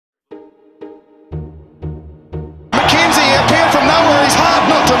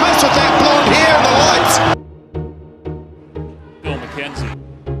not to mess with that blonde hair and the lights. Bill McKenzie.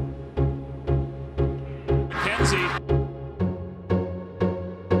 McKenzie.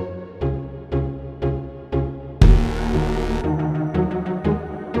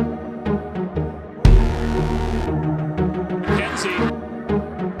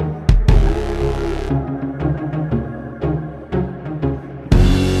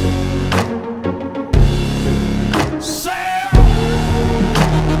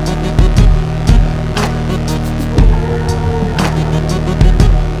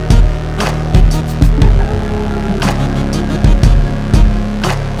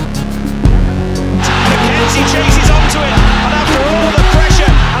 He chases onto it, and after all the pressure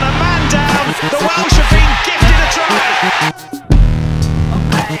and a man down, the Welsh have been gifted a try.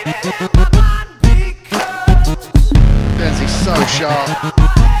 He's so sharp.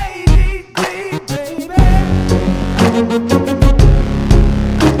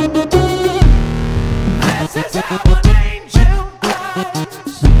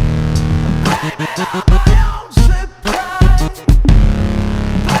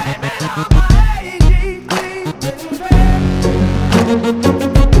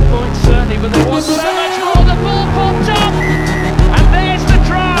 Certainly, but there was so much more. The ball popped up, and there's the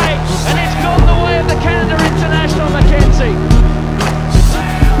try, and it's gone the way of the Canada international McKenzie.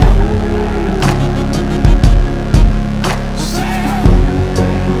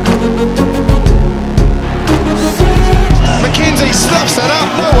 McKenzie stuffs it up,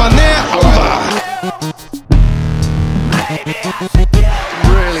 no one there, over.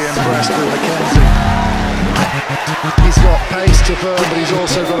 Really impressed with McKenzie. He's got pace to burn, but he's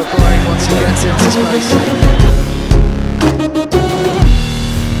also got a brain once he gets into space.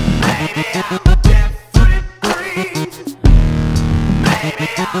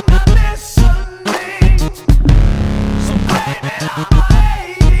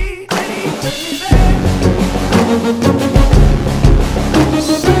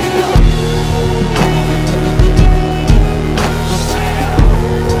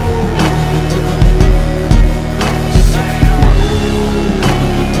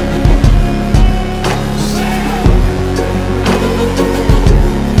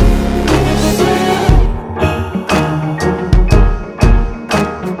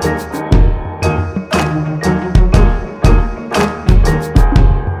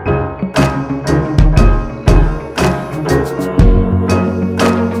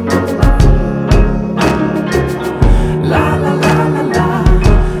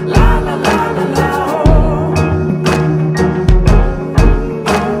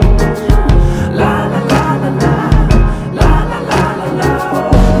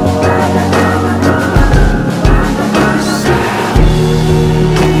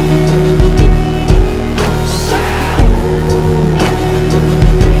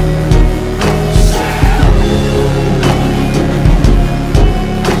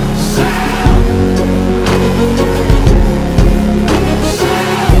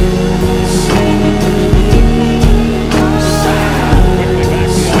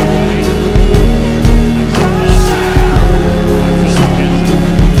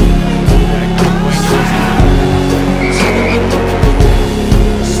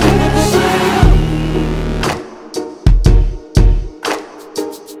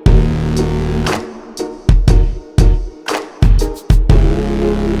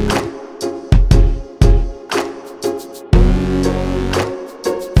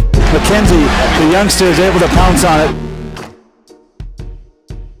 McKenzie, the youngster, is able to pounce on it.